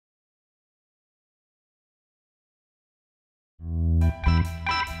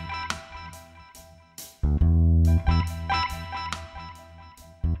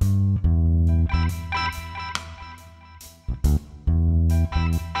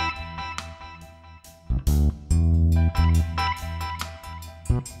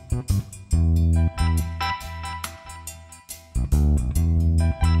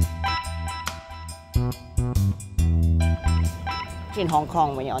especially in Hong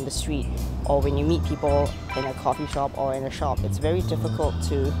Kong, when you're on the street or when you meet people in a coffee shop or in a shop, it's very difficult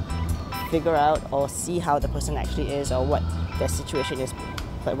to figure out or see how the person actually is or what their situation is.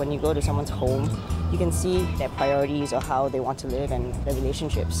 But when you go to someone's home, you can see their priorities or how they want to live and their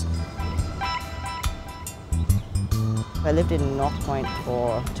relationships. I lived in North Point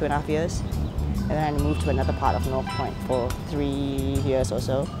for 2.5 years, and then I moved to another part of North Point for 3 years or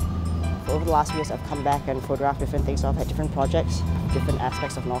so. Over the last few years, I've come back and photographed different things. So I've had different projects, different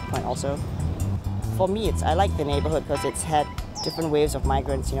aspects of North Point also. For me, I like the neighborhood because it's had different waves of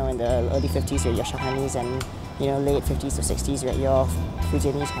migrants. You know, in the early 50s, you had your Shanghainese, and late 50s to 60s, you had your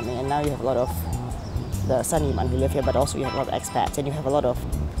Fujianese coming. And now you have a lot of the Saniman who live here, but also you have a lot of expats, and you have a lot of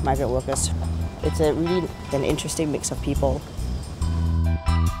migrant workers. It's really an interesting mix of people.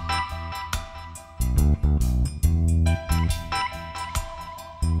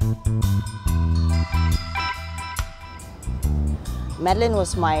 Madeline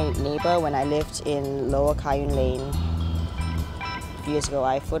was my neighbor when I lived in Lower Kayun Lane. A few years ago,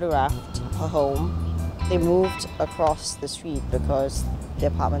 I photographed her home. They moved across the street because the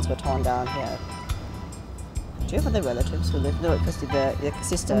apartments were torn down here. Do you have other relatives who live? No, because the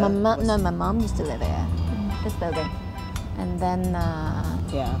sister. No, my mom used to live there. This building, and then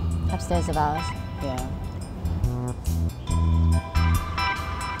yeah, upstairs of ours. Yeah.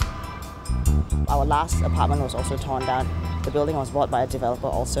 Our last apartment was also torn down. The building was bought by a developer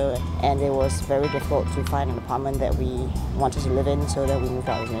also, and it was very difficult to find an apartment that we wanted to live in, so that we moved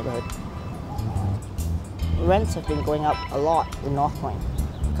out of the neighborhood. Rents have been going up a lot in North Point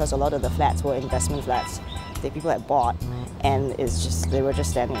because a lot of the flats were investment flats that people had bought, and they were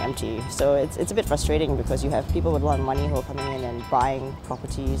just standing empty. So it's a bit frustrating because you have people with a lot of money who are coming in and buying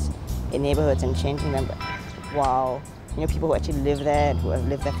properties in neighborhoods and changing them, while people who actually live there and who have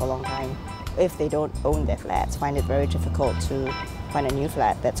lived there for a long time, if they don't own their flats, find it very difficult to find a new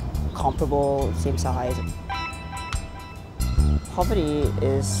flat that's comparable, same size. Poverty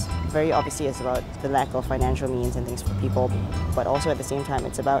is very obviously it's about the lack of financial means and things for people, but also at the same time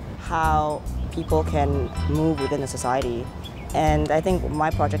it's about how people can move within a society. And I think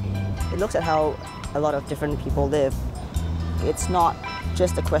my project, it looks at how a lot of different people live. It's not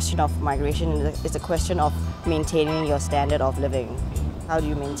just a question of migration, it's a question of maintaining your standard of living. How do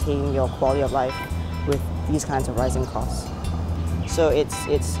you maintain your quality of life with these kinds of rising costs? So it's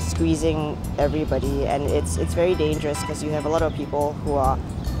squeezing everybody, and it's very dangerous because you have a lot of people who are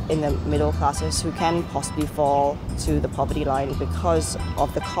in the middle classes who can possibly fall to the poverty line because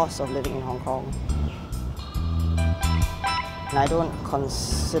of the cost of living in Hong Kong. And I don't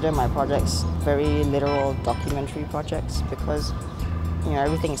consider my projects very literal documentary projects because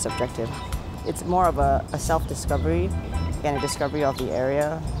everything is subjective. It's more of a self-discovery and a discovery of the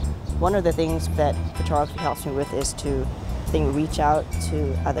area. One of the things that photography helps me with is to reach out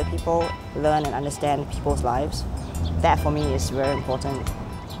to other people, learn and understand people's lives. That for me is very important.